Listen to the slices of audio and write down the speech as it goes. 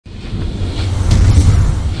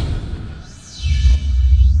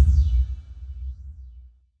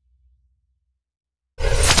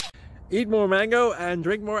Eat more mango and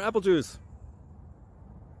drink more apple juice.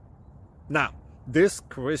 Now, this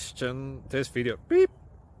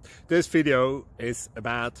video is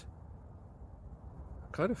about...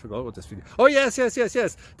 I kind of forgot what this video... Oh, yes.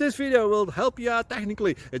 This video will help you out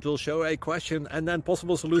technically. It will show a question and then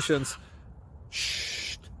possible solutions.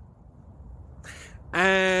 Shh.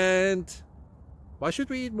 And why should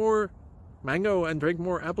we eat more mango and drink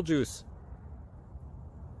more apple juice?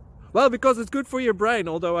 Well, because it's good for your brain,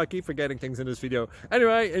 although I keep forgetting things in this video.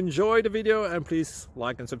 Anyway, enjoy the video and please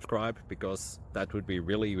like and subscribe, because that would be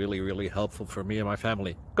really helpful for me and my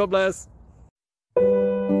family. God bless!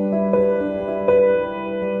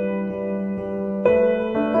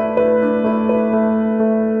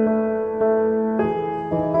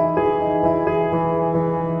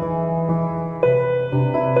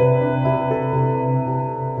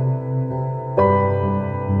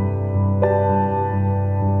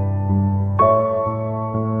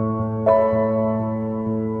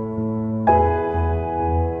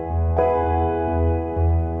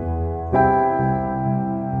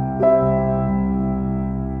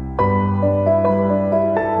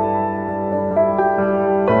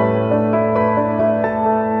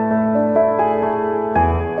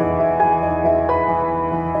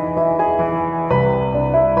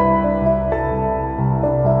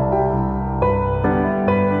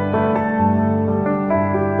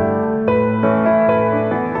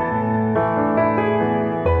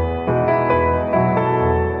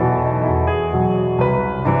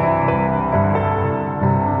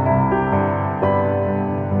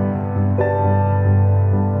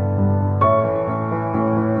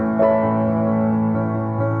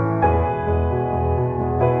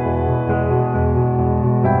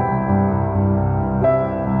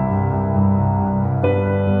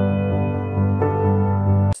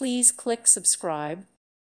 Please click subscribe.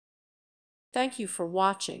 Thank you for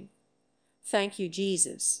watching. Thank you,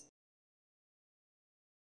 Jesus.